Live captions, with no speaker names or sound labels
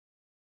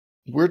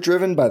We're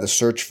driven by the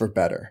search for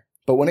better.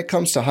 But when it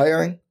comes to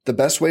hiring, the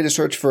best way to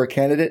search for a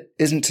candidate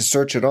isn't to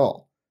search at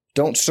all.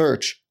 Don't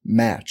search,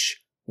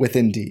 match with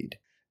Indeed.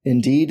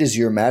 Indeed is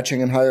your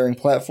matching and hiring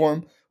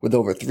platform with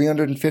over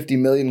 350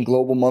 million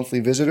global monthly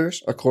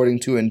visitors,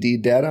 according to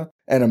Indeed data,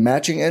 and a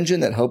matching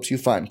engine that helps you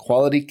find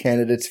quality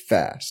candidates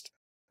fast.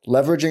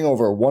 Leveraging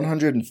over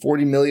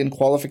 140 million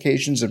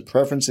qualifications and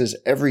preferences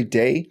every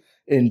day,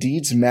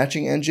 Indeed's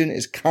matching engine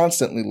is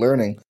constantly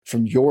learning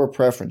from your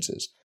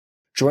preferences.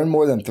 Join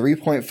more than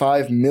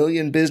 3.5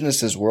 million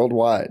businesses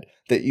worldwide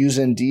that use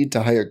Indeed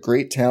to hire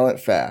great talent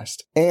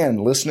fast.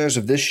 And listeners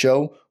of this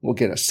show will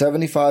get a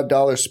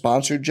 $75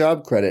 sponsored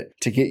job credit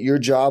to get your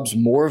jobs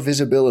more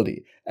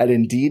visibility at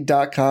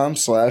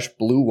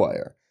Indeed.com/Blue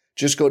Wire.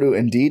 Just go to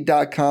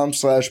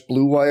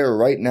Indeed.com/Blue Wire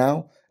right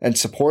now and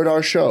support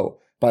our show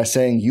by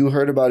saying you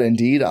heard about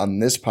Indeed on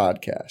this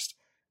podcast.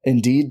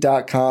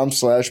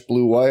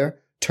 Indeed.com/Blue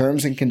Wire.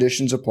 Terms and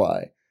conditions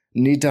apply.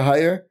 Need to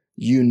hire?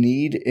 You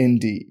need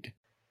Indeed.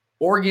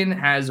 Oregon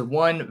has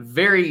one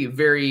very,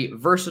 very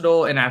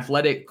versatile and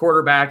athletic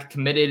quarterback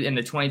committed in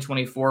the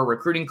 2024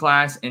 recruiting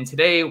class. And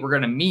today we're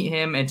going to meet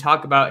him and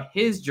talk about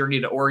his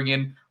journey to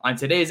Oregon on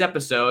today's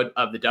episode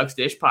of the Ducks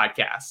Dish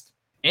podcast.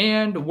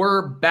 And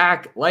we're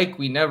back like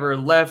we never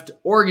left.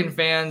 Oregon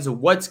fans,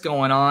 what's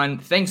going on?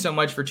 Thanks so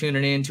much for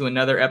tuning in to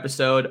another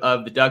episode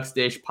of the Ducks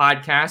Dish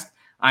podcast.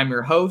 I'm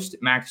your host,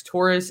 Max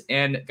Torres,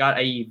 and got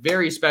a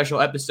very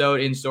special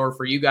episode in store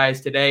for you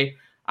guys today.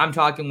 I'm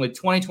talking with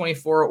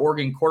 2024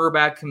 Oregon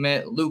quarterback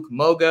commit Luke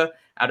Moga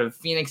out of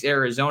Phoenix,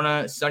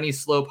 Arizona, Sunny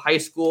Slope High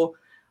School.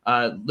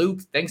 Luke,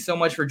 thanks so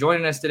much for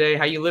joining us today.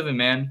 How you living,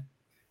 man?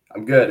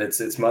 I'm good.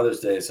 It's Mother's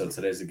Day, so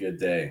today's a good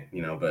day,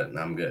 but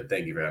I'm good.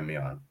 Thank you for having me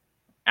on.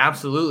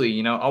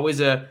 Absolutely.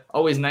 Always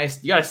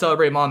nice. You got to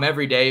celebrate mom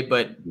every day,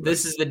 but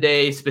this is the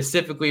day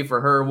specifically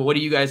for her. What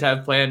do you guys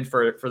have planned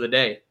for the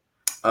day?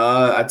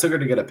 I took her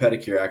to get a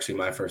pedicure, actually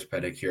my first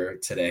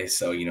pedicure today.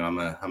 So, I'm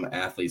an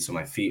athlete, so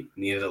my feet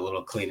needed a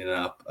little cleaning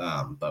up.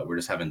 But we're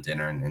just having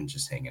dinner and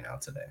just hanging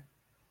out today.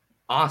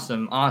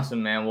 Awesome,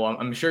 man. Well,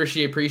 I'm sure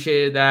she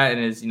appreciated that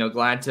and is,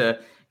 glad to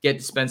get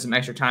to spend some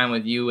extra time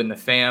with you and the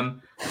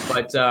fam.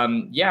 But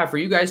for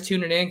you guys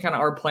tuning in, kind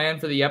of our plan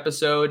for the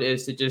episode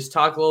is to just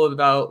talk a little bit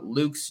about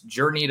Luke's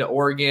journey to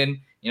Oregon,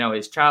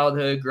 his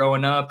childhood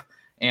growing up,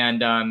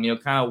 and,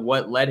 kind of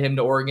what led him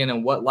to Oregon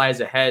and what lies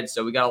ahead.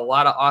 So we got a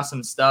lot of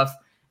awesome stuff,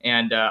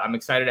 and I'm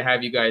excited to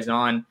have you guys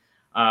on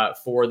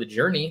for the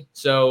journey.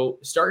 So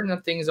starting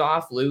things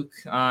off, Luke,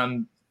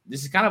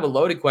 this is kind of a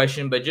loaded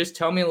question, but just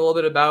tell me a little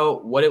bit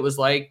about what it was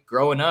like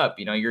growing up,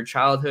 your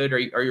childhood. Are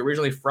you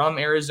originally from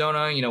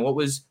Arizona? What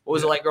was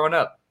it like growing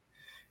up?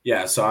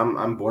 Yeah, so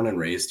I'm born and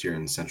raised here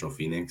in Central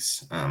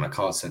Phoenix. I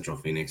call it Central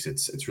Phoenix.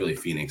 It's really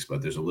Phoenix,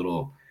 but there's a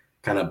little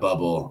kind of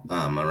bubble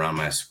around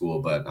my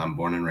school, but I'm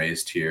born and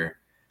raised here.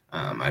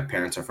 My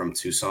parents are from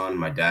Tucson.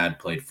 My dad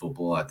played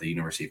football at the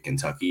University of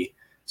Kentucky.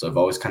 So I've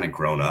always kind of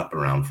grown up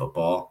around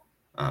football.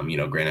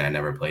 Granted, I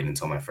never played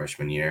until my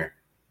freshman year.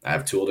 I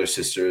have two older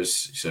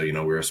sisters. So,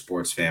 we're a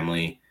sports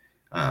family.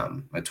 My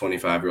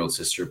 25-year-old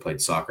sister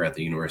played soccer at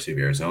the University of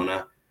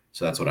Arizona.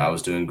 So that's what I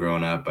was doing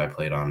growing up. I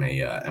played on a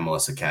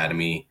MLS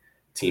Academy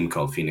team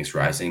called Phoenix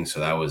Rising.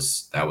 So that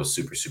was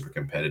super, super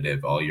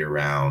competitive all year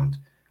round.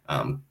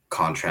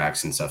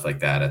 Contracts and stuff like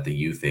that at the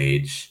youth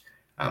age.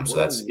 So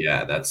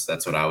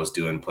that's what I was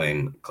doing,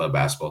 playing club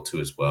basketball too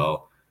as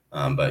well.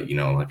 But,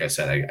 like I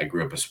said, I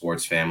grew up a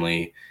sports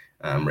family,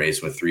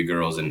 raised with three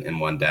girls and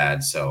one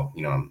dad. So,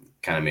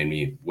 kind of made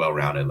me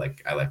well-rounded,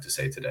 like I like to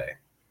say today.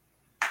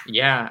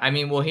 Yeah. I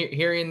mean, well,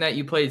 hearing that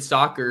you played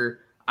soccer,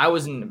 I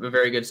wasn't a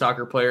very good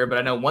soccer player, but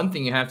I know one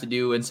thing you have to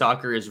do in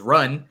soccer is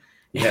run.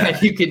 Yeah.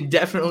 And you can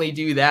definitely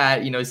do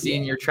that,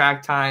 seeing your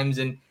track times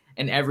and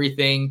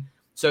everything.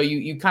 So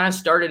you kind of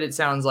started, it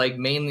sounds like,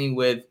 mainly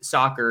with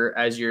soccer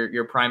as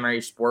your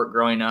primary sport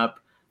growing up.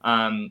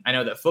 I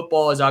know that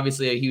football is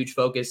obviously a huge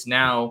focus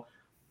now,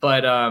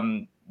 but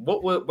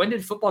when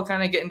did football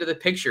kind of get into the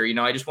picture?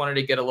 I just wanted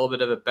to get a little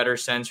bit of a better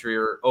sense for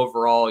your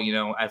overall,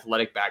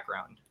 athletic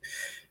background.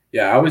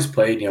 Yeah, I always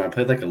played, I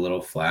played like a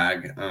little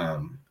flag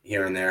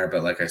here and there.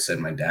 But like I said,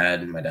 my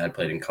dad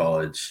played in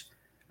college.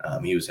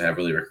 He was a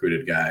heavily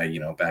recruited guy,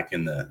 back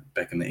in the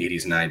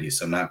 80s, 90s.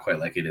 So not quite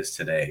like it is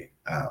today.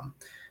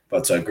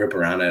 But so I grew up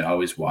around it. I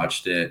always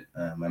watched it.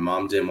 My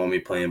mom didn't want me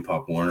playing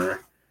Pop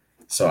Warner.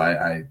 So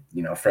I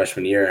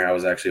freshman year, I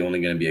was actually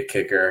only going to be a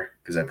kicker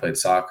because I played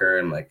soccer.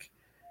 And if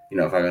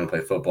I'm going to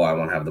play football, I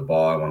want to have the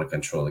ball. I want to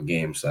control the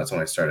game. So that's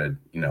when I started,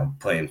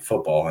 playing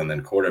football and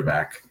then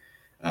quarterback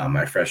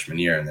my freshman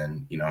year. And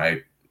then,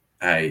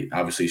 I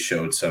obviously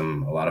showed a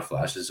lot of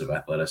flashes of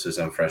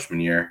athleticism freshman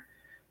year.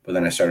 But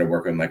then I started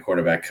working with my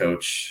quarterback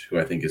coach, who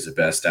I think is the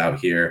best out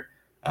here.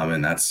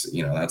 And that's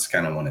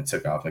kind of when it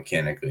took off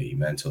mechanically,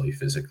 mentally,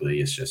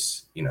 physically. It's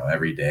just,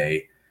 every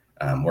day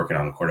working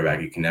on the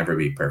quarterback. You can never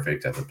be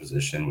perfect at the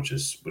position, which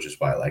is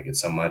why I like it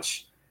so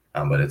much.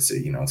 But it's,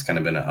 it's kind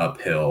of been an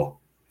uphill,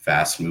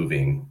 fast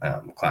moving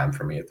climb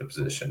for me at the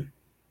position.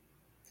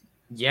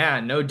 Yeah,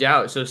 no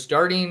doubt. So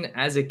starting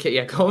as a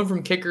kid, going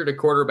from kicker to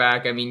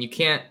quarterback, I mean, you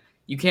can't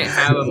you can't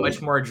have a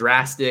much more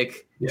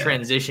drastic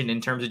transition in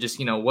terms of just,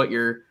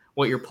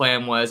 what your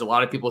plan was. A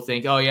lot of people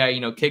think, oh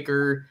yeah,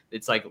 kicker,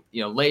 it's like,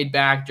 laid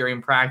back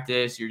during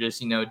practice. You're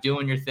just,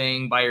 doing your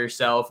thing by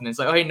yourself. And it's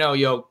like, oh, hey,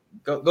 no,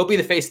 go be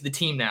the face of the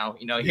team now.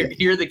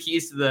 Here are the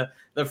keys to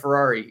the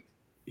Ferrari.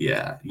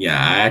 Yeah.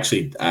 I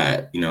actually,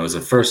 it was the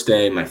first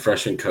day, my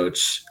freshman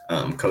coach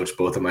coached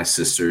both of my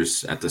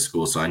sisters at the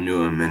school. So I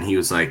knew him, and he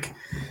was like,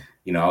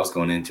 I was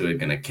going into it,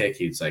 going to kick.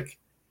 He's like,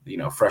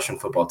 freshman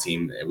football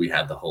team, we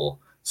had the whole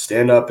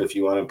stand up if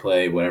you want to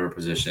play whatever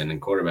position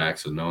and quarterback.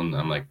 So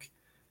I'm like,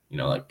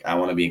 I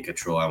want to be in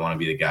control. I want to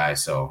be the guy.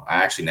 So I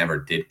actually never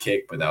did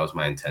kick, but that was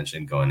my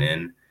intention going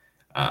in.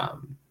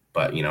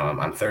 But,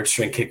 I'm third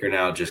string kicker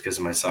now just because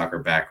of my soccer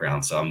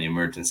background. So I'm the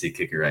emergency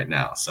kicker right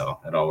now. So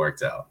it all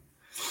worked out.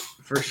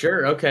 For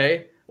sure.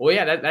 Okay. Well,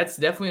 yeah, that's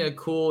definitely a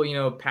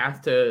cool,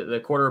 path to the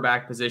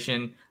quarterback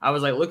position. I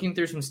was like looking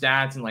through some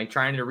stats and like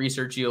trying to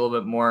research you a little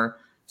bit more.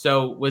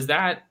 So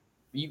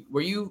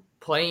were you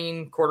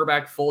playing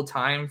quarterback full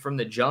time from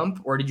the jump,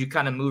 or did you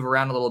kind of move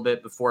around a little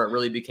bit before it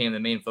really became the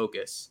main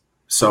focus?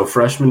 So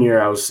freshman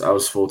year, I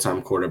was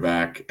full-time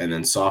quarterback, and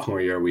then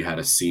sophomore year, we had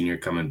a senior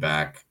coming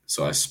back,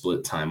 so I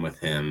split time with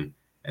him.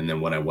 And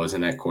then when I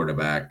wasn't at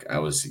quarterback, I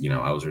was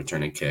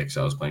returning kicks.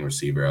 I was playing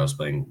receiver. I was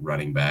playing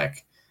running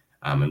back,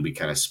 and we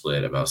kind of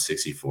split about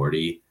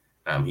 60-40.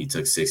 He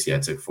took 60, I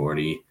took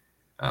 40.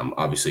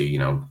 Obviously,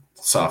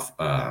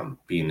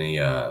 being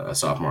a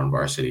sophomore in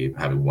varsity,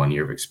 having 1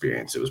 year of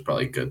experience, it was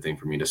probably a good thing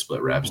for me to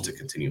split reps to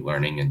continue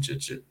learning and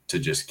to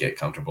just get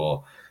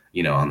comfortable,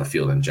 on the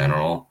field in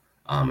general.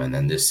 And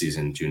then this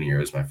season, junior year,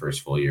 was my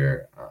first full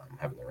year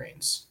having the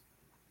reins.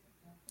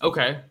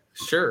 Okay,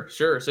 sure.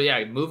 So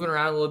yeah, moving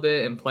around a little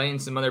bit and playing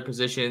some other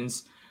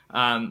positions.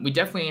 We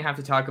definitely have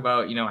to talk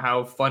about,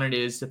 how fun it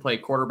is to play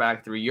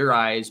quarterback through your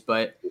eyes.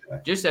 But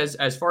just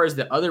as far as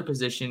the other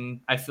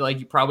position, I feel like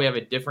you probably have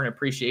a different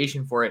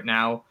appreciation for it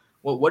now.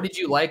 What did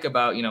you like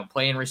about,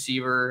 playing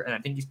receiver? And I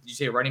think you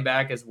say running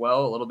back as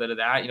well, a little bit of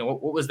that.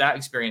 What was that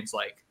experience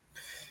like?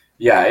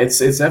 Yeah, it's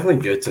definitely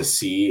good to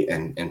see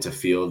and to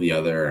feel the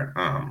other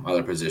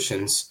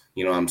positions.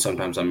 I'm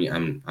sometimes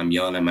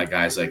yelling at my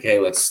guys like, hey,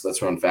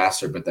 let's run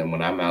faster. But then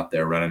when I'm out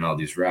there running all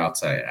these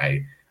routes,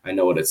 I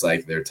know what it's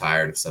like. They're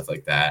tired and stuff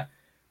like that.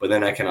 But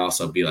then I can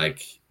also be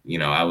like,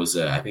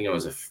 I think I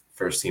was a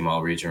first team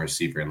all region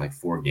receiver in like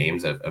 4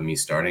 games of me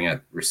starting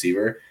at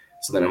receiver.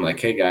 So then I'm like,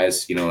 hey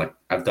guys,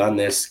 I've done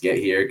this, get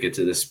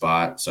to this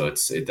spot. So it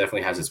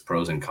definitely has its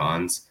pros and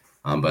cons.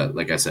 But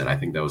like I said, I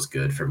think that was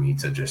good for me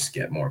to just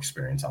get more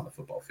experience on the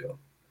football field.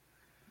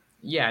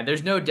 Yeah,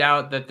 there's no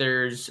doubt that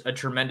there's a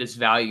tremendous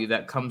value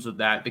that comes with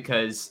that,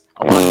 because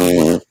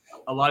a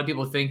lot of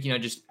people think,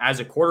 just as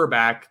a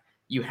quarterback,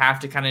 you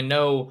have to kind of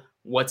know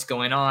what's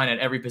going on at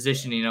every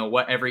position,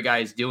 what every guy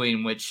is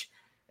doing, which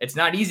it's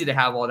not easy to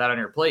have all that on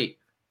your plate.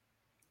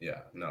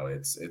 Yeah, no,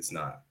 it's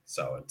not.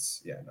 So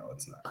it's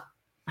not.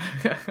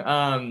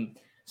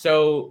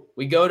 So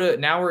we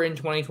now we're in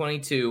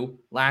 2022,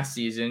 last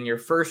season, your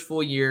first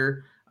full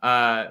year,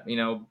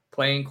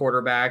 playing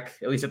quarterback,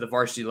 at least at the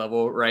varsity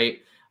level. Right.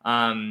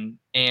 And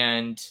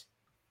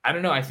I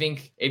don't know. I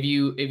think if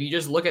you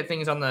just look at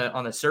things on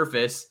the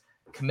surface,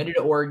 committed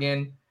to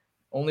Oregon,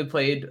 only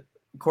played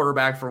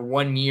quarterback for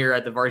 1 year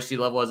at the varsity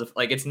level,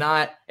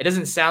 it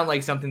doesn't sound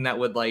like something that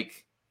would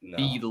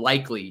be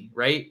likely.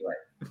 Right.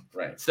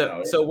 Right.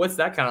 So what's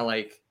that kind of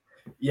like?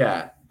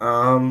 Yeah.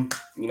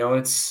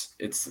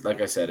 It's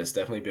like I said, it's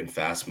definitely been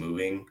fast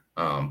moving.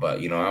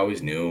 But I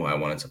always knew I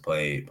wanted to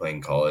play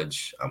in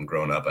college.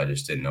 Growing up, I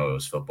just didn't know it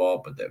was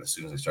football. But then as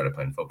soon as I started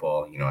playing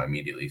football, I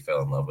immediately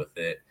fell in love with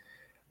it.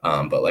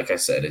 But like I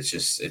said,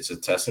 it's a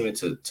testament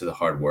to the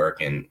hard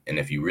work. And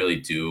if you really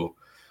do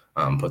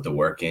put the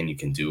work in, you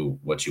can do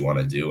what you want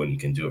to do, and you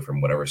can do it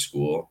from whatever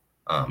school.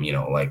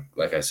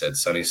 Like I said,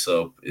 Sunny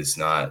Slope is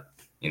not,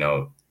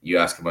 you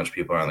ask a bunch of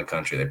people around the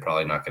country, they're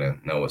probably not going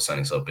to know what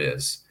Sunny Slope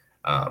is.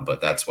 But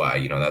that's why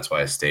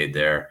I stayed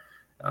there,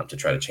 to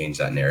try to change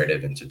that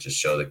narrative and to just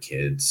show the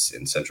kids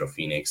in Central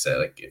Phoenix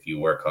that if you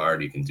work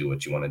hard, you can do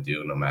what you want to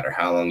do, no matter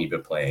how long you've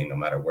been playing, no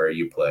matter where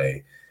you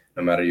play,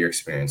 no matter your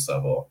experience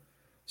level.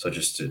 So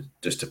just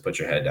to put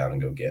your head down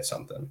and go get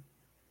something.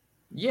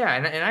 Yeah,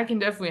 and I can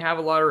definitely have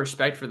a lot of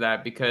respect for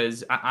that,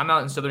 because I'm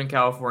out in Southern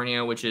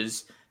California, which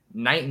is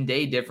night and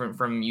day different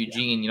from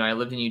Eugene. I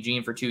lived in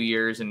Eugene for 2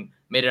 years and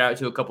made it out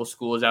to a couple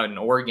schools out in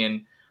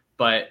Oregon.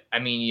 But I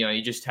mean,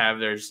 you just have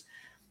there's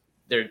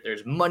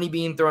money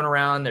being thrown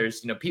around.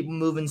 There's people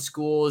moving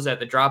schools at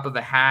the drop of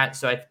a hat.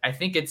 So I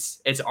think it's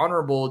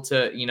honorable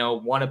to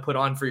want to put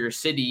on for your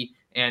city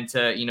and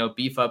to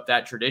beef up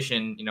that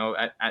tradition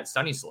at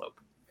Sunny Slope.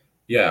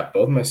 Yeah,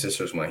 both my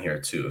sisters went here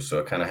too, so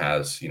it kind of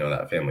has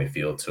that family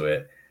feel to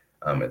it.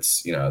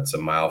 It's a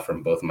mile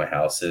from both of my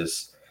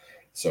houses,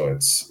 so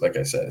it's like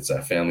I said, it's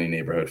that family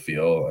neighborhood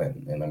feel,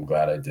 and I'm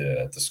glad I did it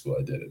at the school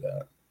I did it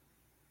at.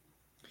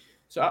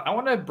 So I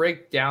want to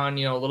break down,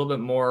 a little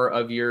bit more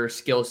of your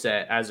skill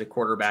set as a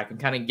quarterback and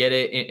kind of get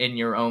it in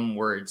your own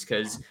words,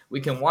 because we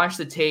can watch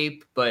the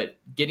tape, but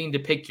getting to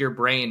pick your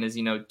brain is,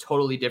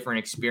 totally different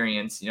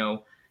experience.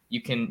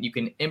 You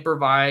can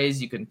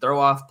improvise, you can throw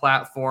off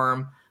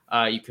platform,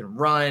 you can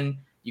run,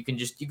 you can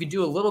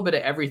do a little bit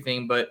of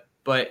everything. But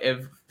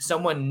if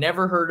someone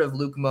never heard of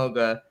Luke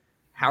Moga,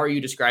 how are you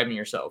describing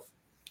yourself?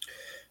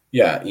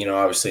 Yeah,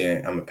 obviously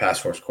I'm a pass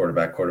first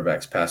quarterback.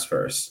 Quarterbacks pass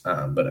first,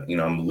 but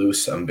I'm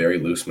loose. I'm very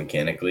loose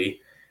mechanically,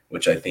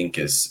 which I think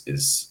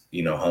is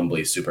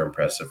humbly super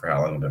impressive for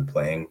how long I've been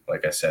playing.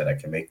 Like I said, I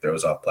can make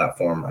throws off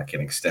platform. I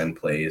can extend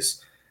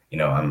plays.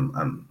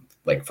 I'm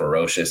like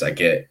ferocious. I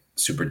get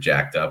super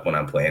jacked up when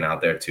I'm playing out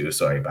there too.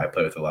 So I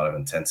play with a lot of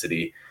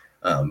intensity.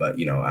 But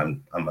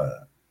I'm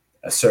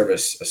a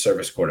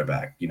service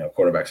quarterback.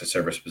 Quarterback's a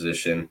service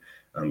position.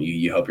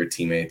 You help your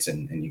teammates,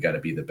 and you got to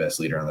be the best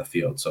leader on the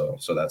field. So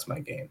that's my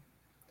game.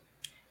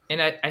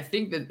 And I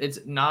think that it's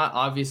not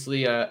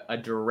obviously a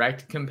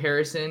direct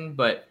comparison,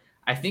 but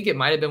I think it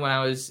might have been when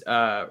I was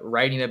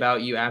writing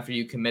about you after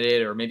you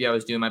committed, or maybe I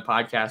was doing my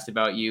podcast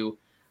about you.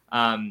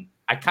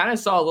 I kind of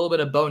saw a little bit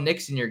of Bo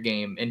Nix in your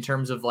game in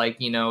terms of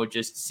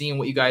just seeing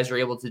what you guys are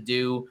able to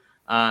do,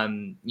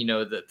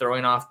 the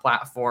throwing off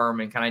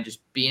platform and kind of just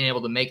being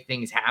able to make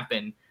things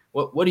happen.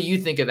 What do you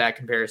think of that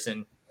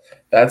comparison?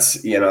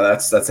 That's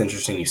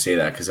interesting you say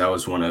that, because that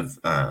was one of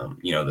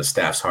the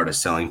staff's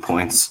hardest selling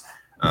points.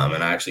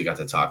 And I actually got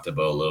to talk to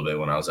Bo a little bit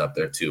when I was up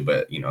there too.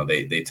 But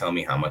they tell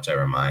me how much I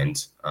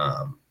remind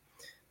them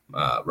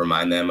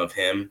of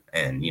him.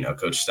 And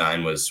Coach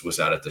Stein was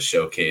out at the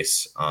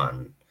showcase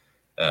on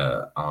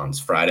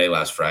last Friday,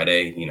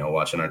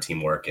 watching our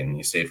team work, and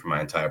he stayed for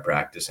my entire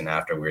practice. And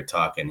after we were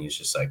talking, he's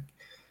just like,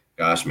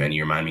 "Gosh, man,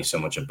 you remind me so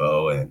much of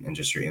Bo, and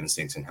just your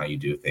instincts and how you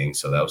do things."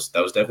 So that was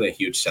definitely a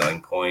huge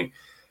selling point.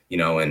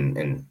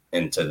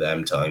 And to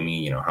them telling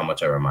me, how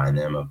much I remind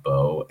them of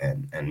Bo,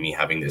 and me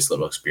having this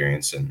little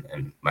experience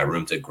and my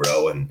room to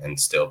grow and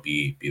still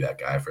be that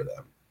guy for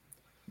them.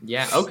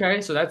 Yeah.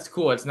 Okay. So that's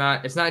cool. It's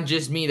not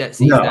just me that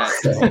sees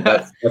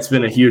that. That's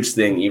been a huge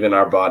thing. Even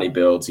our body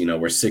builds, we're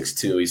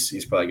 6'2".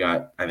 He's probably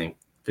got, I think,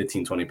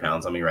 15, 20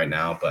 pounds on me right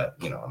now, but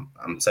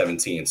I'm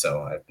 17.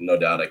 So I have no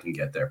doubt I can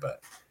get there,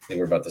 but I think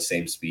we're about the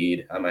same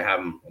speed. I might have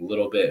him a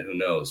little bit, who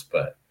knows,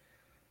 but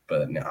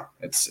no,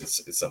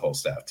 it's the whole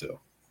staff too.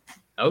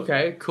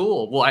 Okay,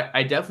 cool. Well,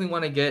 I definitely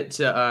want to get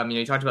to,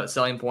 you talked about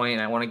selling point,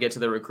 and I want to get to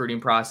the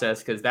recruiting process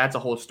because that's a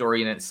whole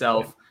story in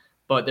itself. Yeah.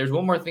 But there's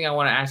one more thing I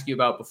want to ask you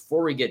about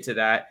before we get to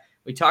that.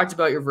 We talked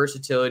about your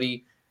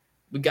versatility.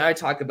 We got to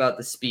talk about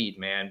the speed,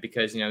 man,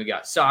 because, you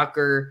got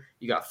soccer,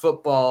 you got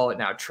football,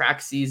 now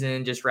track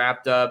season just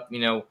wrapped up.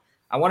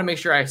 I want to make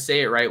sure I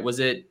say it right. Was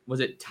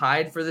it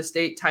tied for the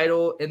state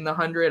title in the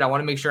 100? I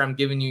want to make sure I'm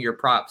giving you your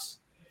props.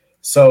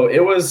 So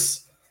it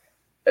was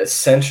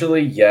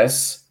essentially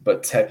yes,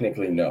 but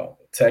technically no.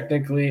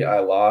 Technically, I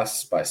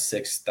lost by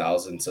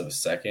 0.006 of a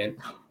second.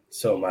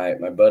 So my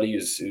buddy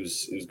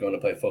who's going to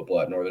play football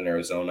at Northern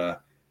Arizona,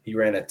 he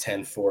ran a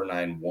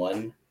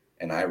 10.491,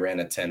 and I ran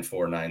a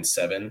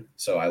 10.497.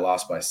 So I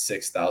lost by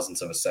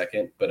 0.006 of a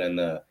second. But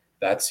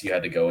you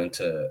had to go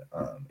into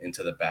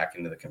the back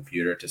into the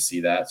computer to see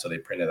that. So they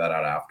printed that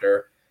out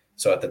after.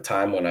 So at the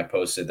time when I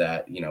posted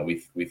that,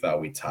 we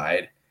thought we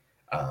tied.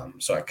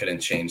 So I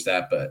couldn't change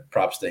that, but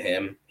props to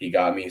him. He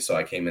got me, so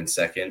I came in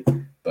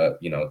second.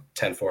 But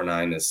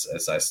 10.49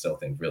 is I still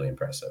think really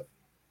impressive.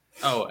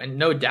 Oh, and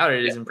no doubt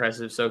it is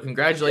impressive. So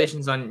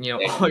congratulations on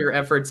all your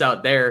efforts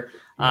out there.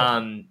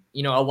 A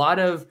lot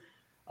of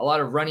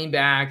running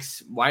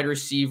backs, wide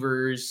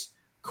receivers,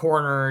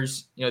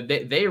 corners,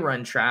 they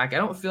run track. I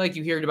don't feel like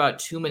you hear about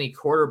too many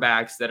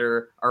quarterbacks that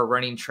are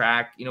running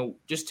track.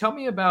 Just tell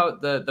me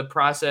about the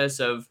process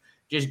of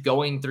just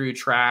going through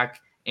track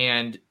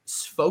and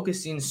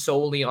focusing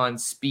solely on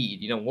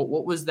speed.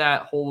 What was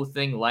that whole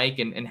thing like,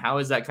 and how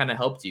has that kind of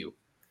helped you?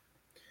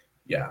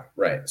 Yeah,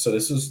 right. So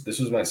this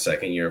was my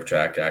second year of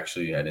track.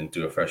 Actually, I didn't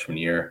do a freshman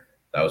year.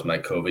 That was my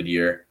COVID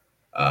year.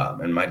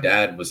 And my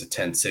dad was a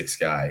 10.6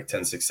 guy,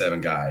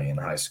 10.67 guy in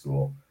high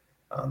school.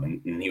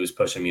 And he was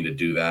pushing me to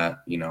do that,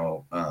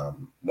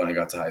 when I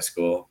got to high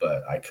school,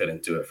 but I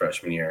couldn't do it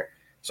freshman year.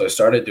 So I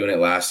started doing it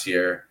last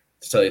year.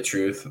 To tell you the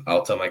truth,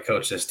 I'll tell my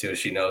coach this too.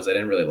 She knows I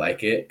didn't really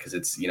like it because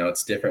it's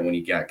different when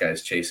you got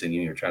guys chasing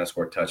you. You're trying to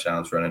score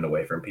touchdowns, running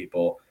away from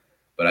people.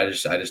 But I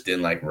just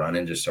didn't like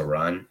running just to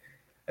run.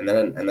 And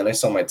then I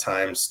saw my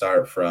time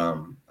start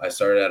from, I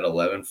started at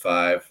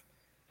 11.5,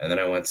 and then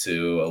I went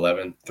to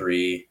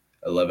 11.3,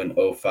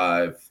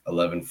 11.05,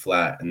 11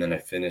 flat, and then I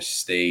finished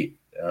state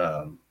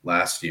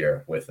last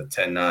year with a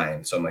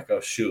 10.9. So I'm like, oh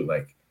shoot,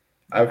 like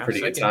I have a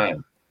pretty good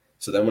time.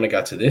 So then when I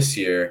got to this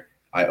year,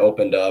 I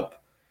opened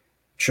up,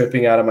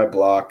 tripping out of my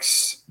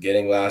blocks,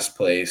 getting last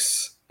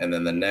place, and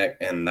then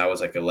and that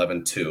was like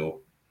 11.2,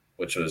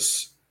 which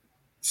was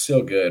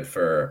still good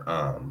for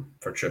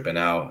tripping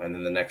out. And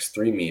then the next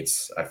 3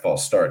 meets I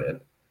false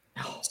started.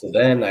 So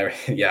then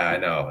I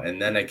know.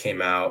 And then I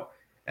came out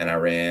and I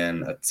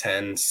ran a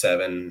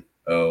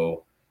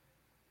 10.7.0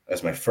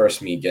 as my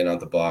first meet getting out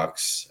the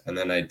blocks. And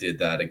then I did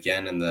that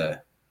again in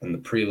the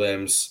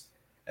prelims.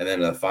 And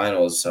then in the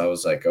finals, I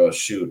was like, oh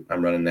shoot,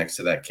 I'm running next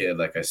to that kid,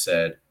 like I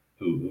said,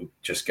 who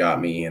just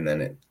got me. And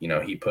then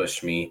he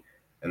pushed me.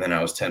 And then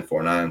I was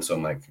 10.49. So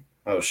I'm like,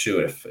 oh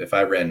shoot, if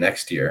I ran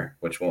next year,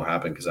 which won't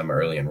happen because I'm an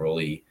early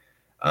enrollee,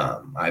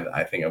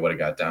 I think I would have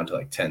got down to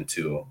like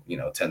 10.2,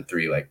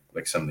 10.3,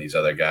 like some of these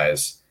other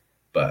guys.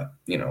 But,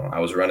 I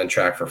was running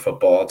track for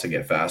football to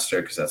get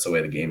faster because that's the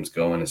way the game's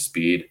going, is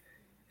speed.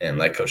 And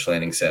like Coach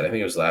Lanning said, I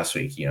think it was last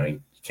week, you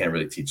can't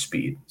really teach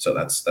speed. So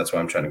that's why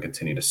I'm trying to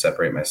continue to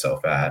separate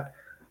myself at.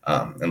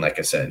 And like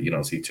I said, you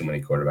don't see too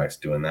many quarterbacks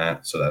doing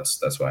that. So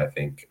that's why I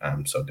think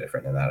I'm so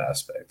different in that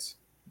aspect.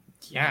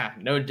 Yeah,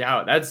 no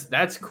doubt.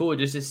 That's cool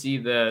just to see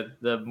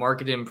the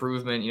market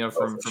improvement,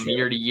 from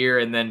year to year.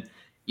 And then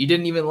you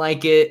didn't even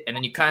like it, and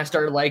then you kind of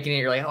started liking it.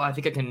 You're like, oh, I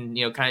think I can,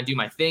 kind of do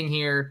my thing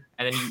here.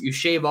 And then you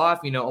shave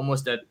off,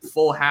 almost a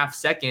full half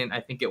second,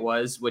 I think it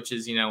was, which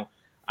is,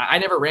 I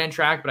never ran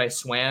track, but I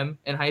swam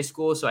in high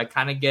school. So I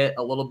kind of get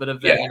a little bit of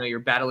that, you're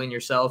battling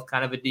yourself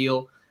kind of a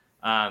deal.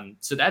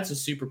 So that's a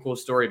super cool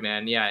story,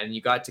 man. Yeah. And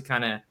you got to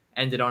kind of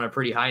end it on a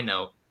pretty high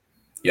note.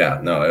 Yeah,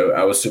 no,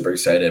 I was super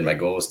excited. My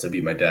goal was to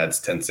beat my dad's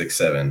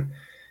 10.67.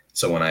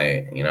 So when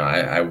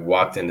I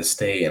walked into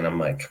state and I'm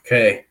like,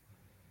 okay,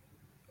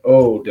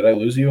 oh, did I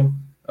lose you?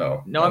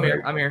 Oh, no, I'm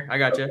here. I'm here. I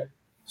got you.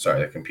 Sorry,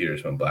 the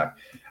computer's went black.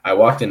 I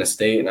walked into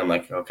state and I'm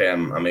like, okay,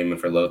 I'm aiming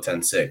for low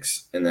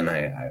 10.6. And then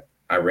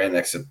I ran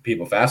next to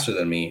people faster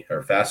than me,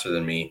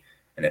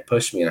 and it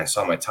pushed me and I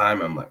saw my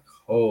time. I'm like,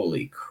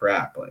 holy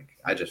crap, like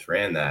I just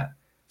ran that.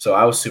 So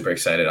I was super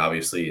excited,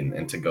 obviously,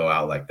 and to go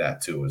out like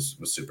that too was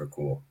super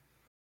cool.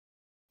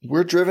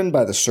 We're driven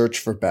by the search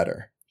for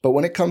better. But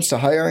when it comes to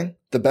hiring,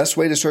 the best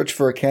way to search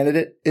for a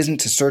candidate isn't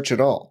to search at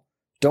all.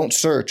 Don't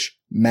search,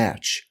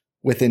 match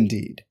with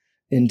Indeed.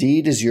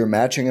 Indeed is your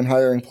matching and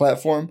hiring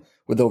platform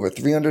with over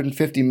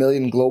 350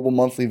 million global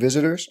monthly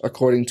visitors,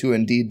 according to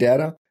Indeed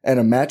data, and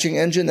a matching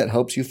engine that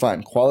helps you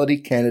find quality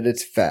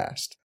candidates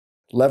fast.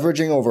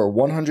 Leveraging over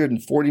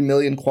 140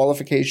 million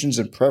qualifications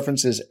and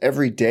preferences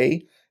every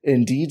day,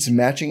 Indeed's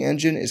matching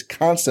engine is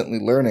constantly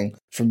learning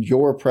from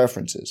your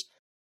preferences.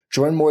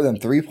 Join more than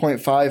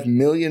 3.5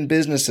 million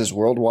businesses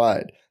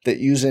worldwide that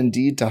use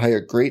Indeed to hire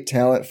great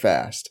talent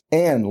fast.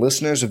 And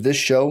listeners of this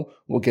show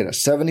will get a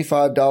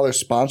 $75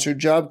 sponsored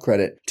job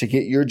credit to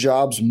get your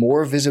jobs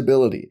more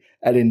visibility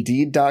at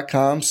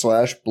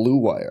Indeed.com/Blue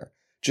Wire.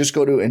 Just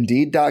go to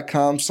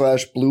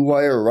Indeed.com/Blue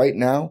Wire right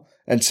now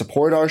and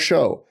support our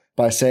show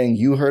by saying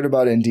you heard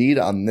about Indeed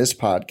on this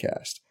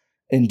podcast.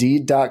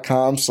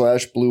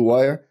 Indeed.com/Blue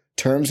Wire.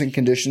 Terms and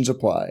conditions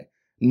apply.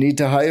 Need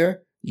to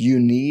hire? You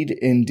need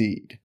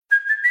Indeed.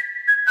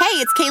 Hey,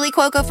 it's Kaylee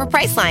Cuoco for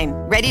Priceline.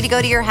 Ready to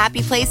go to your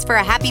happy place for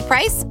a happy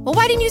price? Well,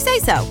 why didn't you say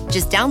so?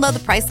 Just download the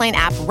Priceline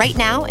app right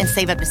now and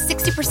save up to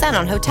 60%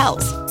 on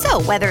hotels.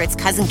 So whether it's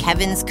Cousin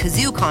Kevin's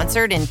Kazoo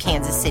Concert in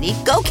Kansas City,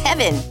 go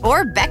Kevin,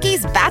 or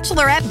Becky's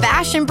Bachelorette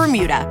Bash in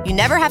Bermuda, you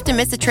never have to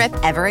miss a trip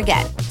ever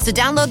again. So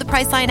download the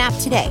Priceline app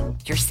today.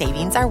 Your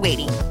savings are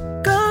waiting.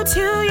 Go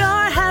to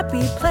your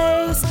happy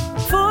place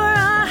for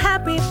a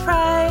happy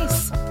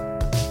price.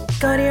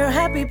 Go to your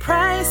happy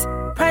price,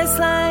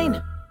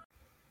 Priceline.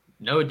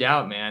 No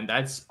doubt, man.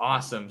 That's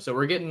awesome. So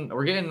we're getting a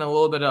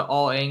little bit of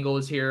all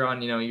angles here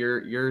on,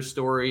 your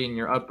story and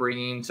your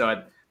upbringing. So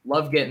I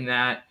love getting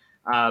that.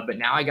 But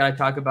now I got to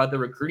talk about the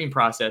recruiting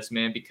process,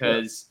 man,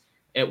 because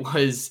it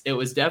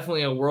was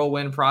definitely a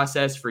whirlwind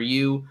process for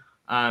you.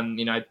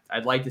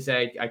 I'd like to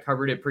say I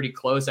covered it pretty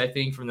close, I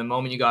think, from the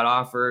moment you got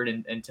offered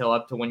until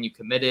up to when you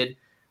committed.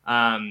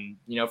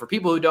 For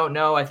people who don't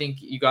know, I think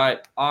you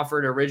got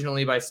offered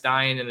originally by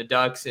Stein and the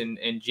Ducks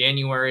in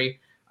January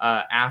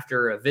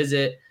after a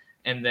visit.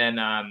 And then,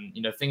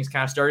 things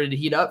kind of started to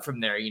heat up from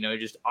there,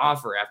 just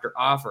offer after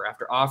offer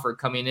after offer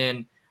coming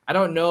in. I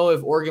don't know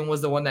if Oregon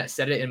was the one that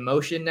set it in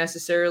motion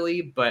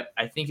necessarily, but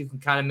I think you can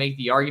kind of make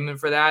the argument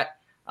for that.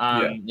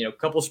 A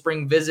couple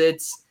spring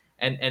visits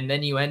and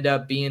then you end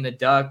up being a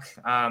Duck.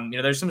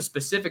 There's some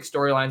specific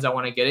storylines I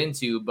want to get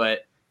into,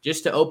 but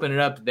just to open it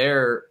up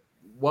there,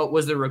 what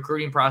was the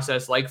recruiting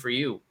process like for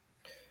you?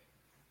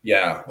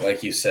 Yeah,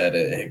 like you said,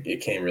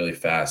 it came really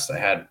fast.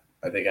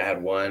 I think I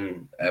had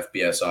one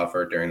FBS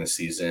offer during the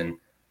season.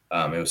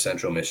 It was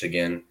Central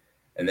Michigan.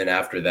 And then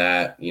after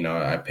that,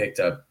 I picked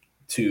up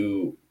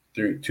two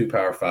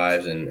Power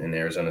Fives in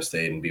Arizona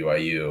State and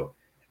BYU.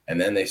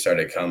 And then they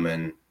started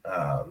coming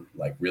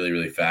like really,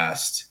 really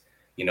fast,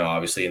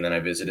 obviously. And then I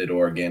visited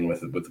Oregon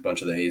with a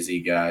bunch of the AZ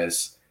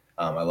guys.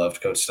 I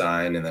loved Coach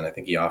Stein. And then I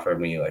think he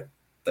offered me like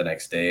the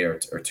next day or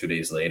 2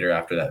 days later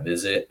after that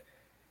visit.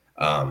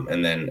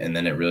 And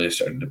then it really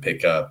started to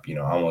pick up,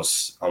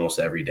 almost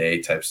every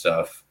day type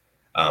stuff.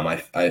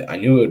 I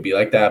knew it would be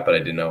like that, but I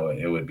didn't know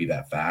it would be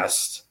that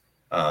fast.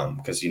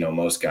 Because,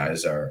 most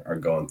guys are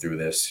going through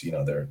this,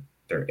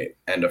 their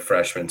end of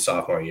freshman,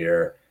 sophomore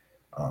year.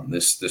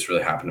 This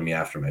really happened to me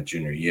after my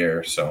junior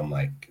year. So I'm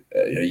like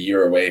a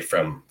year away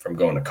from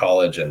going to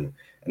college and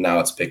now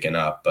it's picking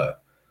up,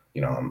 but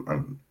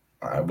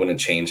I wouldn't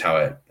change how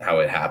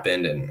it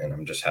happened. And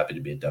I'm just happy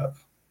to be a Duck.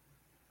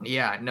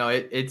 Yeah, no,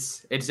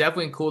 it's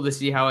definitely cool to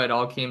see how it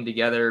all came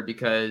together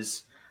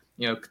because,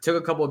 took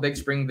a couple of big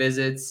spring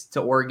visits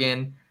to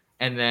Oregon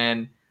and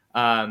then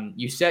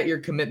you set your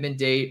commitment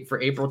date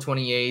for April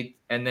 28th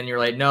And then you're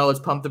like, no, let's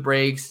pump the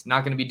brakes.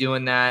 Not going to be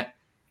doing that.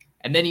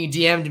 And then you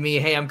DM'd me,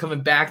 hey, I'm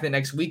coming back the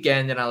next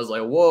weekend. And I was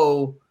like,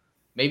 whoa,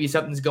 maybe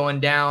something's going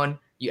down.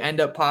 You end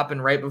up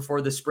popping right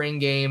before the spring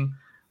game.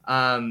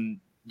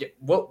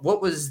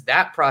 What was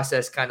that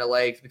process kind of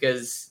like?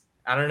 Because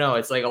I don't know,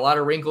 it's like a lot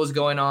of wrinkles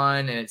going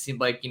on, and it seemed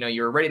like,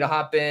 you were ready to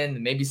hop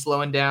in, maybe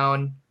slowing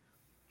down.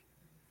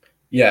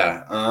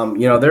 Yeah.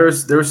 There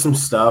was some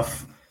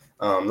stuff,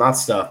 not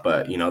stuff,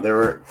 but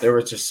there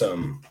was just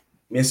some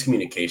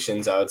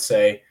miscommunications, I would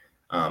say.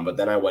 But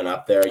then I went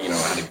up there, I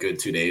had a good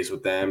 2 days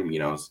with them,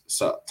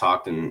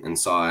 talked and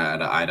saw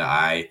eye to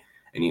eye.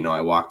 And,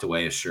 I walked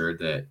away assured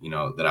that,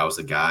 that I was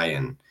the guy,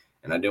 and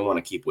I didn't want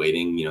to keep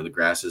waiting. The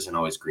grass isn't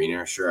always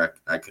greener. Sure,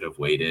 I could have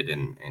waited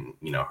and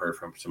heard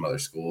from some other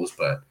schools,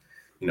 but,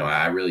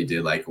 I really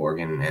did like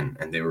Oregon,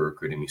 and they were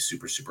recruiting me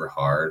super, super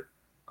hard.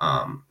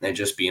 And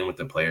just being with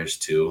the players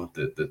too,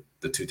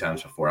 the 2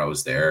 times before I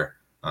was there.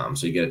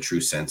 So you get a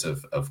true sense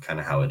of kind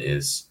of how it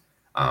is.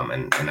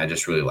 And I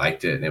just really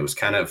liked it. And it was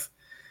kind of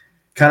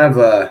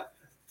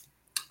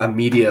a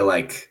media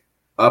like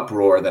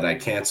uproar that I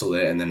canceled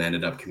it and then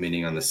ended up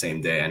committing on the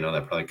same day. I know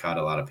that probably caught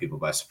a lot of people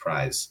by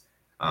surprise.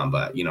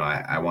 But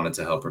I wanted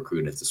to help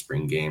recruit at the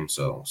spring game.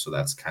 So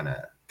that's kind of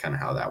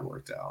how that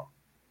worked out.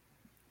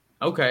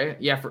 Okay.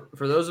 Yeah.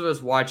 For those of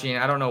us watching,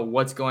 I don't know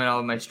what's going on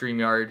with my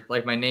StreamYard.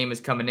 Like, my name is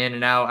coming in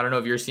and out. I don't know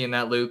if you're seeing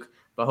that, Luke,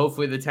 but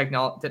hopefully the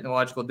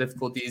technological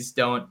difficulties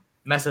don't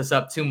mess us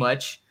up too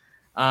much.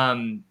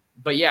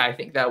 But yeah, I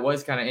think that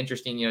was kind of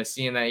interesting,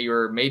 seeing that you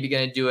were maybe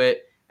going to do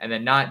it and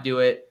then not do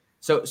it.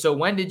 So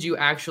when did you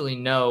actually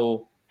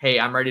know,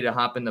 hey, I'm ready to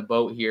hop in the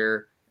boat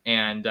here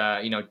and,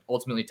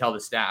 ultimately tell the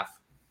staff?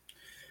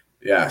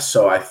 Yeah.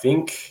 So I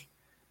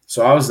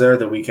was there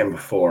the weekend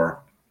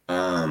before.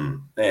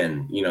 And,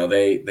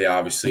 they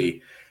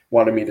obviously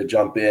wanted me to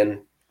jump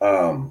in,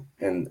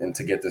 and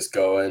to get this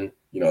going.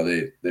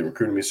 They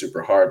recruited me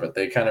super hard, but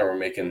they kind of were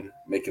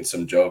making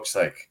some jokes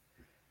like,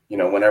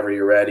 whenever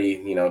you're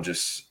ready,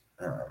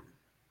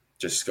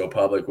 just go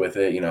public with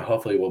it.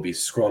 Hopefully we'll be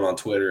scrolling on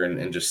Twitter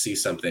and just see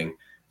something.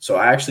 So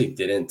I actually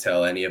didn't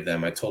tell any of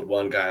them. I told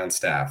one guy on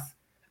staff,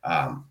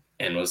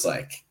 and was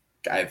like,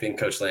 I think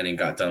Coach Lanning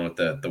got done with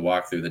the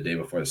walkthrough the day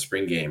before the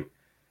spring game.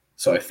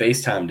 So I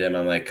FaceTimed him.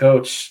 I'm like,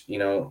 Coach,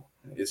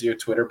 is your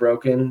Twitter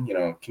broken?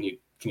 Can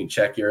you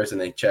check yours?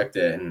 And they checked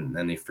it, and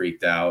then they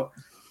freaked out,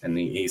 and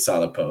he saw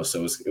the post.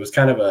 So it was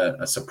kind of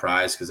a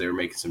surprise because they were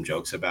making some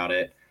jokes about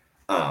it.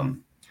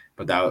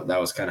 But that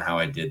was kind of how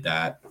I did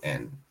that.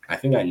 And I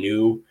think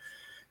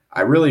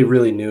I really,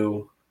 really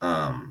knew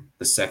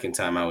the second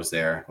time I was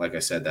there. Like I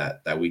said,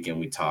 that weekend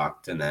we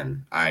talked, and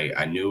then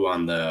I knew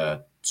on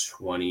the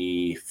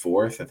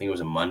 24th, I think it was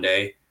a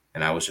Monday,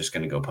 and I was just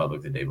going to go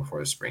public the day before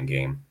the spring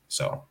game.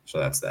 So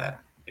that's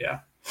that. Yeah.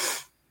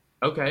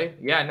 Okay.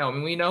 Yeah, no, I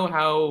mean, we know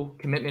how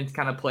commitments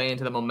kind of play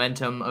into the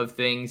momentum of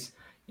things.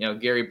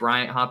 Gary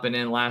Bryant hopping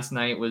in last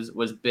night was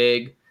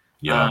big.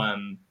 Yeah.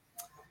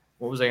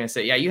 What was I going to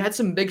say? Yeah, you had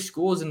some big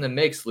schools in the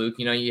mix, Luke.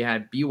 You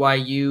had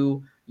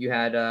BYU, you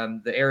had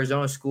the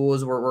Arizona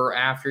schools were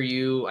after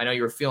you. I know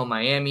you were feeling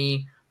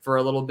Miami for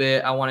a little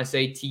bit. I want to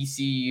say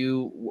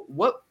TCU.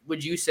 What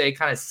would you say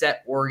kind of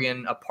set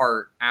Oregon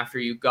apart after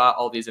you got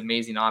all these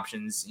amazing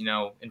options,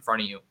 in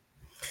front of you?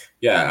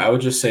 Yeah, I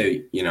would just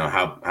say,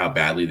 how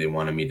badly they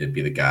wanted me to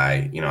be the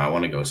guy. I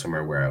want to go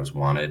somewhere where I was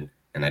wanted,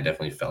 and I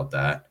definitely felt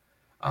that.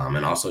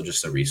 And also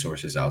just the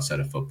resources outside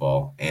of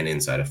football and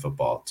inside of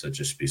football to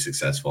just be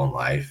successful in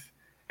life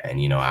and,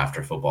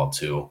 after football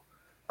too.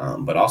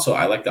 But also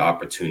I like the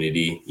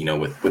opportunity,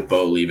 with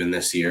Bo leaving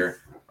this year.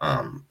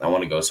 I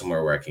want to go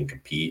somewhere where I can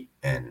compete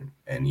and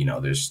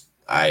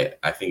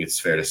I think it's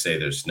fair to say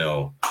there's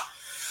no,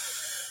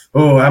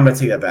 I'm going to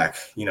take that back.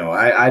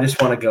 I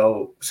just want to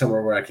go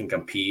somewhere where I can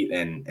compete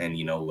and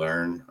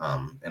learn.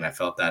 And I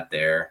felt that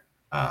there.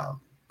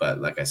 But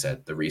like I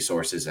said, the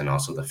resources and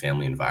also the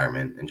family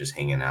environment and just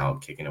hanging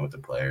out, kicking it with the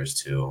players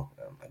too.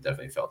 I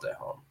definitely felt at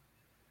home.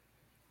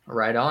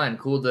 Right on.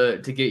 Cool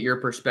to get your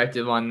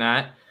perspective on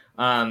that.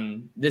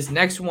 This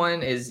next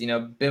one is,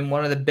 been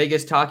one of the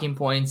biggest talking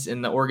points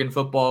in the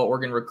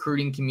Oregon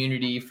recruiting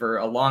community for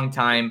a long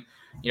time.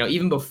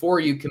 Even before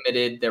you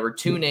committed, there were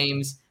 2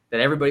 names that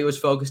everybody was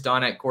focused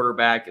on at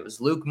quarterback. It was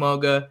Luke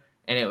Moga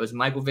and it was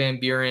Michael Van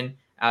Buren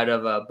out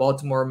of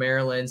Baltimore,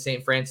 Maryland,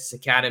 St. Francis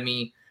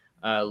Academy.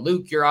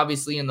 Luke, you're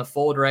obviously in the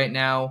fold right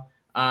now,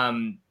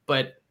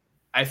 but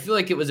I feel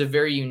like it was a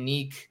very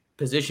unique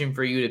position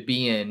for you to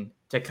be in,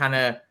 to kind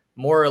of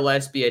more or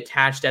less be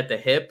attached at the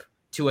hip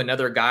to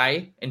another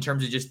guy in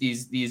terms of just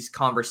these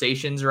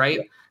conversations, right?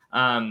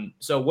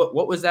 So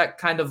what was that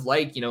kind of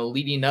like,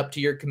 leading up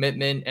to your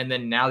commitment, and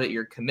then now that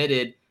you're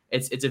committed,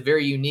 it's a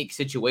very unique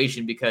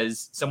situation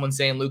because someone's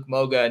saying Luke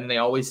Moga and they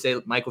always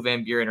say Michael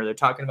Van Buren, or they're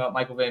talking about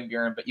Michael Van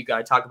Buren, but you got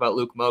to talk about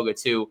Luke Moga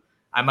too.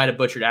 I might have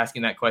butchered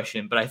asking that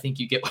question, but I think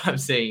you get what I'm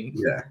saying.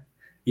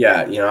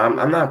 Yeah.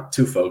 I'm not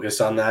too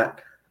focused on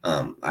that.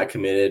 I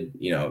committed,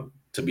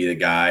 to be the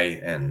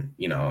guy. And,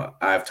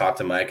 I've talked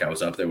to Mike. I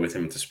was up there with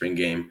him at the spring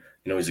game.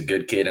 He's a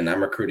good kid and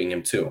I'm recruiting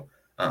him too.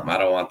 I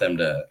don't want them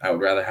to. I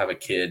would rather have a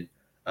kid,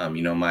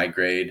 my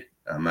grade,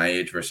 my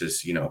age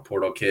versus a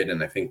portal kid.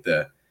 And I think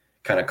the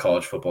kind of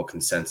college football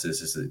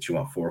consensus is that you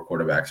want 4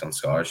 quarterbacks on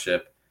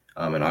scholarship.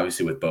 And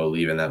obviously with Bo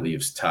leaving, that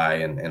leaves Ty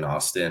and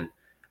Austin.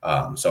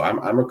 So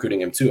I'm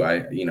recruiting him too.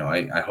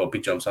 I hope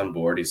he jumps on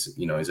board. He's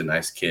a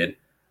nice kid.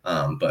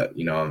 But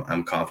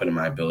I'm confident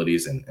in my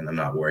abilities and I'm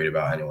not worried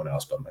about anyone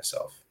else but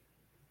myself.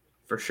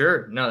 For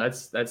sure. No,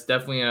 that's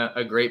definitely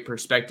a great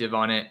perspective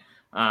on it.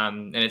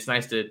 And it's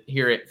nice to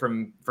hear it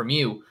from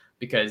you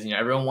because,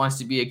 everyone wants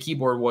to be a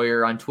keyboard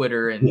warrior on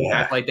Twitter and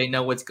act like they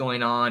know what's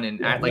going on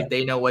and act like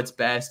they know what's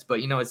best. But,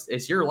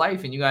 it's your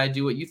life and you got to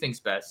do what you think's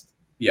best.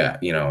 Yeah.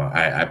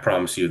 I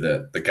promise you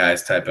that the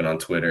guys typing on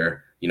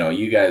Twitter,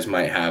 you guys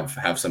might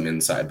have some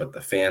insight, but the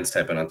fans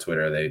typing on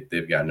Twitter,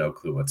 they've got no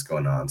clue what's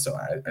going on. So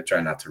I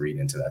try not to read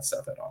into that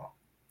stuff at all.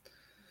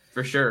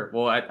 For sure.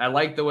 Well, I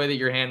like the way that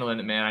you're handling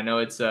it, man. I know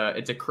it's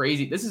a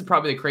crazy, this is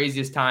probably the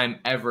craziest time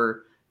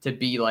ever to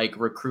be like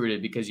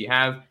recruited because you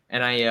have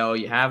NIL,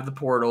 you have the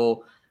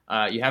portal,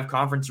 you have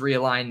conference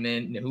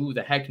realignment, and who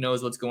the heck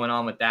knows what's going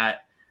on with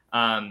that.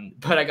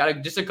 But I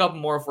got just a couple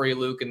more for you,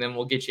 Luke, and then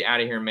we'll get you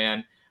out of here,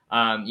 man.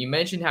 You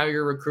mentioned how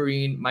you're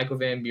recruiting Michael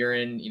Van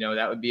Buren.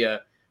 That would be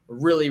a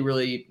really,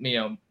 really,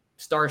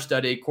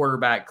 star-studded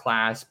quarterback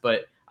class.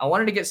 But I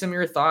wanted to get some of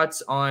your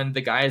thoughts on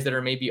the guys that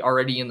are maybe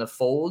already in the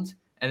fold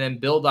and then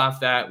build off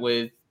that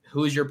with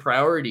who's your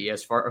priority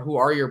who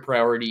are your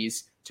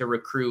priorities to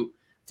recruit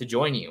to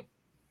join you?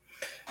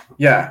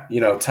 Yeah.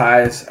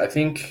 Ty's, I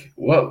think,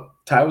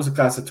 Ty was a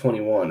class of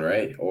 21,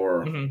 right?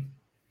 Or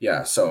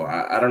yeah. So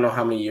I don't know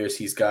how many years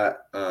he's got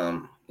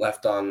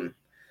left on,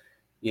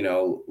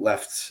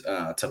 left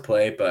to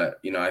play. But,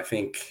 I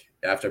think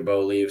after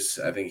Bo leaves,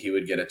 I think he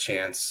would get a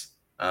chance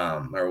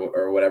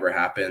or whatever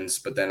happens.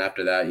 But then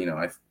after that,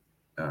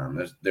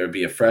 there would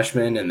be a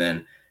freshman. And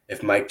then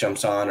if Mike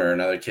jumps on or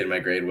another kid in my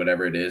grade,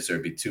 whatever it is, there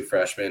would be 2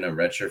 freshmen, a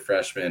redshirt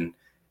freshman,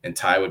 and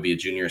Ty would be a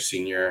junior or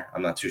senior.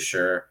 I'm not too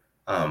sure.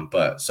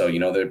 But so,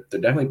 they're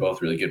definitely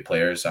both really good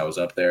players. I was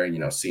up there,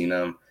 seeing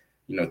them.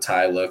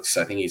 Ty looks,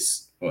 I think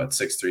he's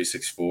 6'3",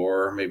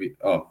 6'4", maybe.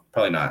 Oh,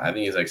 probably not. I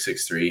think he's like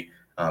 6'3",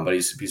 but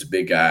he's a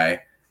big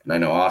guy. And I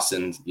know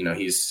Austin,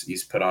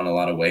 he's put on a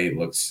lot of weight.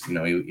 Looks,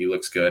 he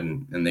looks good,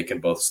 and they can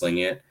both sling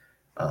it.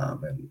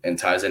 And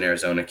Ty's an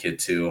Arizona kid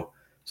too.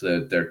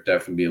 So there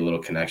definitely be a little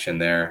connection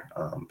there.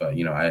 But,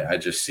 I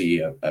just see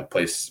a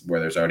place where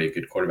there's already a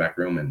good quarterback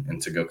room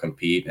and to go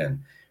compete. And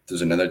if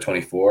there's another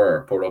 24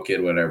 or portal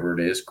kid, whatever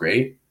it is,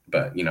 great.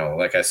 But,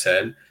 like I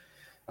said,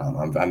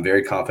 I'm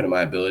very confident in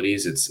my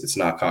abilities. It's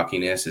not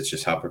cockiness. It's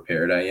just how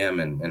prepared I am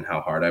and how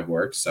hard I've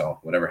worked. So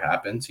whatever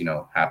happens,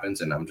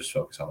 happens. And I'm just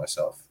focused on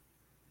myself.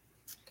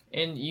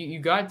 And you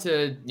got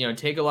to,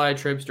 take a lot of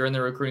trips during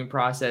the recruiting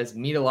process,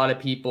 meet a lot of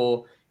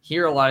people,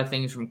 hear a lot of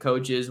things from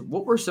coaches.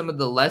 What were some of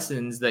the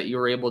lessons that you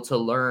were able to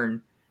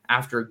learn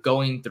after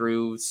going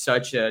through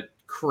such a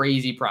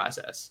crazy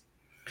process?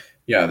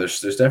 Yeah, there's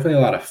definitely a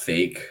lot of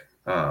fake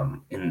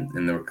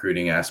in the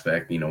recruiting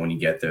aspect. When you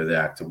get there, they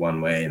act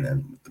one way, and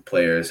then the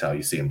players, how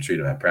you see them treat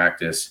them at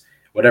practice,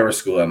 whatever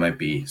school that might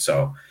be.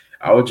 So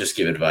I would just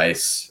give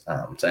advice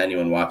to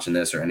anyone watching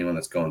this or anyone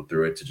that's going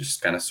through it to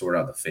just kind of sort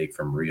out the fake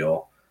from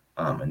real.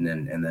 And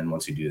then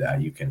once you do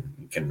that, you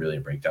can really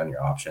break down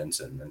your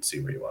options and see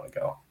where you want to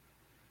go.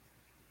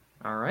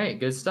 All right,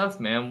 good stuff,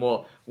 man.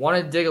 Well,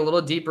 want to dig a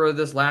little deeper with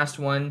this last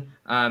one.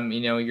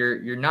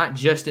 You're not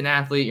just an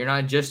athlete, you're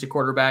not just a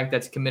quarterback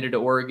that's committed to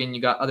Oregon. You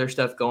got other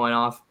stuff going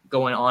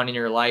on in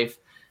your life.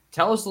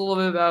 Tell us a little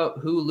bit about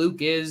who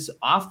Luke is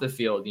off the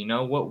field.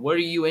 What are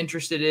you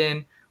interested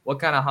in? What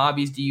kind of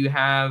hobbies do you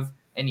have?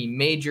 Any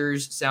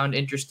majors sound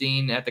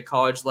interesting at the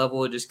college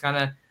level? Just kind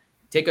of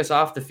take us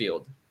off the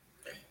field.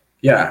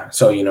 Yeah.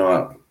 So,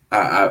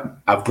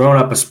 I've grown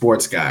up a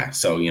sports guy.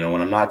 So,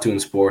 when I'm not doing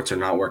sports or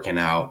not working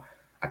out,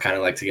 I kind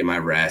of like to get my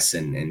rest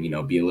and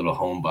be a little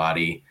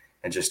homebody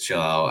and just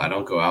chill out. I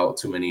don't go out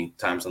too many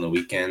times on the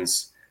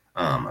weekends.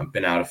 I've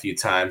been out a few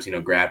times,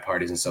 grad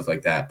parties and stuff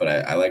like that. But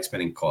I like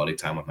spending quality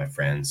time with my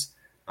friends.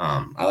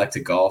 I like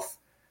to golf.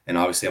 And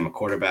obviously I'm a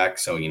quarterback.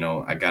 So,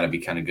 I got to be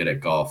kind of good at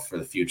golf for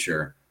the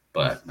future.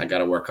 But I got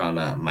to work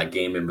on my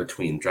game in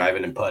between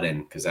driving and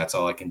putting because that's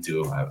all I can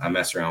do. I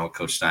mess around with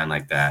Coach Stein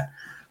like that.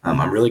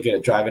 I'm really good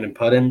at driving and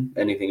putting.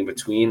 Anything in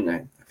between,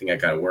 I think I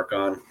got to work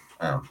on.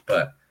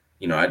 But,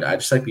 I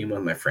just like being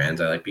with my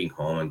friends. I like being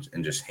home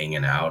and just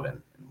hanging out.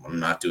 And when I'm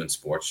not doing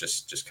sports,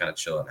 just kind of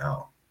chilling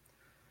out.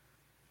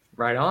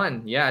 Right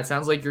on. Yeah, it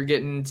sounds like you're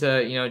getting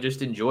to,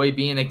 just enjoy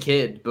being a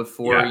kid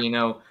before,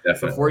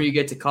 before you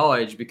get to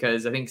college.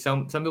 Because I think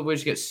some people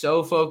just get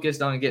so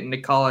focused on getting to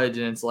college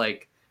and it's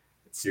like,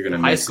 you're gonna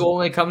high school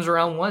only comes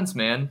around once,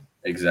 man.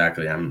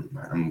 Exactly. I'm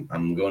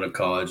going to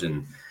college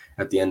and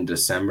at the end of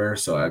December,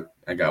 so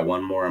I got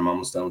one more. I'm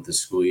almost done with the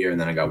school year, and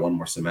then I got one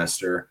more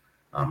semester,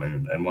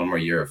 and one more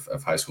year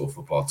of high school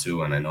football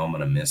too. And I know I'm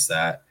gonna miss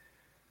that.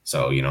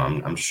 So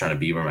I'm just trying to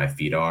be where my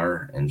feet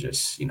are and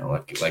just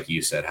like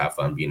you said, have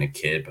fun being a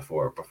kid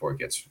before it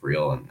gets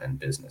real and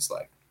business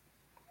like.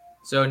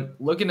 So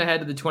looking ahead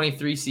to the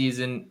 23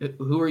 season,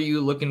 who are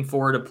you looking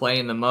forward to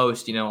playing the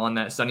most, on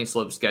that Sunny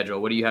Slope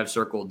schedule? What do you have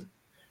circled?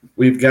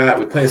 We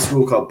play a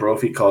school called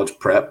Brophy College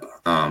Prep.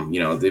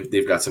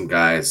 They've got some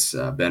guys.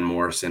 Ben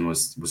Morrison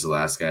was the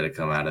last guy to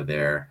come out of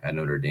there at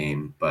Notre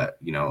Dame, but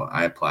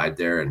I applied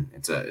there, and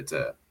it's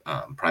a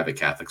private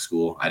Catholic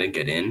school. I didn't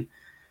get in,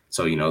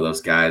 so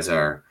those guys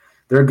they're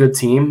a good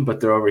team, but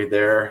they're over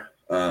there,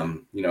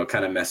 kind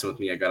of messing with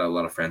me. I got a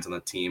lot of friends on the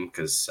team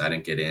because I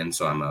didn't get in,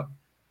 so I'm a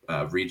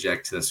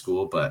reject to the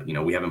school. But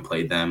we haven't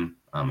played them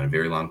in a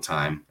very long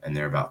time, and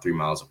they're about 3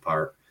 miles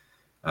apart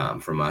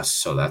from us.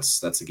 So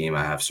that's a game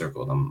I have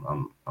circled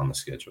on the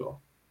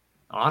schedule.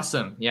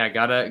 Awesome. Yeah.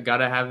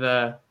 Gotta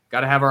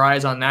have our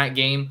eyes on that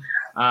game.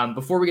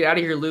 Before we get out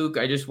of here, Luke,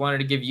 I just wanted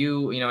to give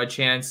you, a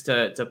chance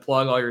to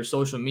plug all your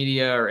social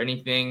media or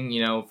anything,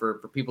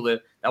 for people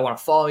that want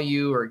to follow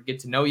you or get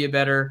to know you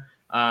better.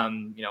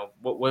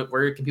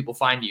 Where can people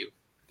find you?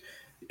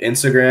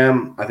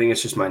 Instagram, I think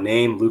it's just my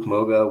name, Luke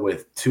Moga,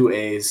 with 2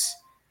 A's.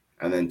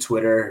 And then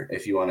Twitter,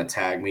 if you want to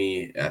tag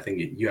me, I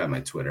think you have my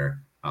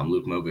Twitter.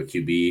 Luke Moga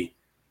QB.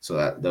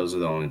 So those are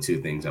the only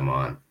 2 things I'm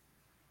on.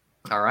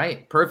 All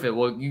right, perfect.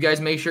 Well, you guys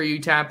make sure you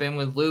tap in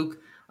with Luke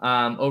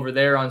over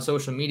there on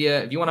social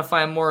media. If you want to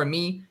find more of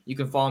me, you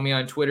can follow me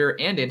on Twitter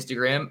and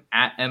Instagram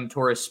at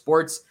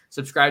mtorresports.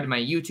 Subscribe to my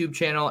YouTube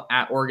channel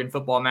at Oregon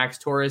Football Max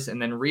Torres,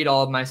 and then read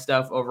all of my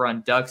stuff over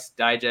on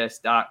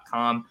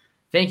ducksdigest.com.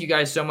 Thank you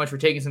guys so much for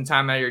taking some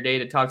time out of your day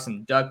to talk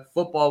some Duck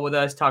football with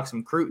us, talk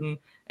some Cruton.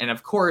 And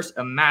of course,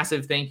 a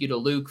massive thank you to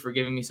Luke for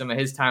giving me some of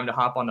his time to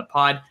hop on the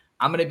pod.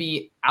 I'm going to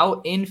be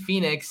out in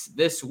Phoenix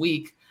this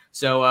week,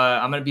 so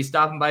I'm going to be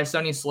stopping by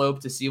Sunny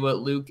Slope to see what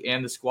Luke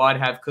and the squad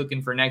have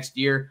cooking for next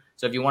year.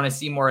 So if you want to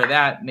see more of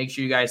that, make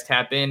sure you guys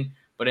tap in.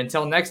 But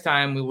until next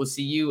time, we will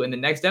see you in the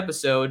next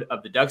episode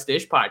of the Ducks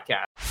Dish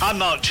Podcast. I'm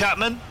Mark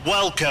Chapman.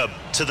 Welcome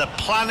to the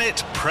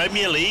Planet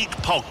Premier League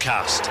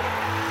podcast.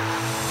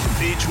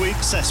 Each week,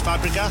 Cesc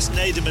Fabregas,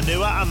 Nader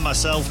Manua and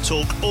myself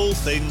talk all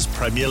things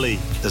Premier League.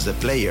 As a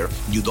player,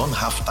 you don't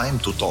have time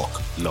to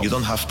talk. No. You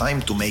don't have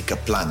time to make a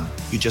plan.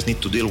 You just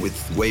need to deal with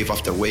wave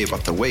after wave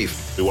after wave.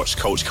 We watched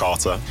Coach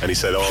Carter and he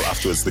said,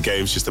 afterwards, the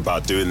game's just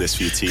about doing this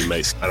for your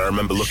teammates. And I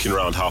remember looking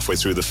around halfway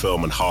through the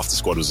film and half the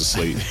squad was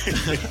asleep.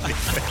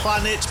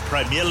 Planet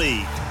Premier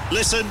League.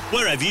 Listen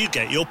wherever you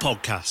get your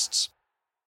podcasts.